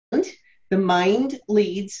The mind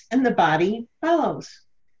leads and the body follows.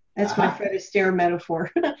 That's my Uh-huh. Fred Astaire metaphor.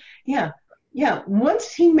 Yeah. Yeah.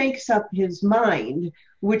 Once he makes up his mind,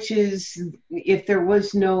 which is if there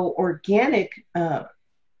was no organic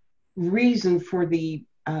reason for being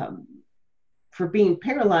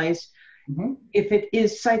paralyzed, Hmm. if it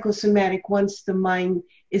is psychosomatic, once the mind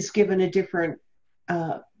is given a different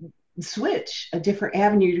uh, switch, a different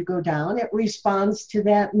avenue to go down, it responds to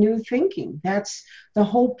that new thinking. That's the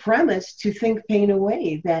whole premise to think pain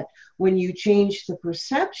away, that when you change the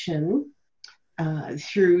perception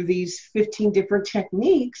through these 15 different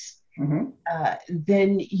techniques, Hmm.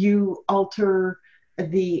 then you alter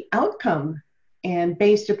the outcome. And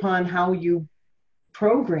based upon how you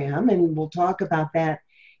program, and we'll talk about that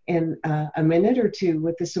in a minute or two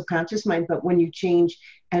with the subconscious mind, but when you change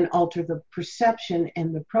and alter the perception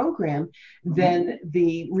and the program, Hmm. then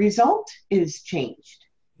the result is changed.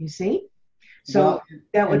 You see? So Well,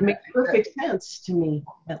 that would and make perfect sense to me.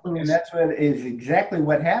 That little. and that's what is exactly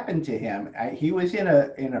what happened to him. He was in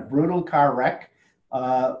a brutal car wreck,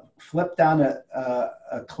 flipped down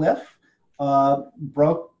a cliff,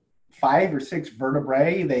 broke 5 or 6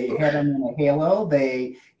 vertebrae. They had him in a halo.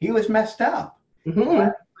 He was messed up.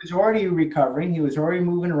 Mhm. He was already recovering. He was already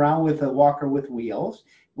moving around with a walker with wheels.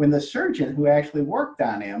 When the surgeon who actually worked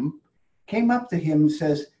on him came up to him and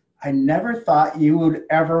says, "I never thought you would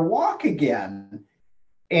ever walk again."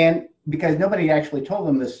 And because nobody actually told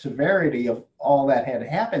him the severity of all that had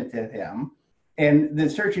happened to him. And the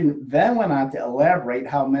surgeon then went on to elaborate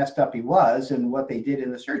how messed up he was and what they did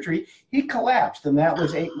in the surgery. He collapsed, and that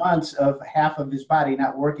was 8 months of half of his body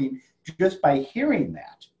not working just by hearing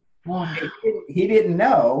that. Wow. He didn't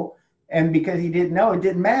know, and because he didn't know, it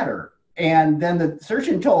didn't matter. And then the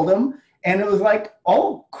surgeon told him, and it was like,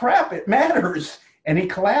 oh crap, it matters. And he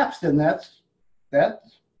collapsed, and that's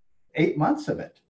 8 months of it.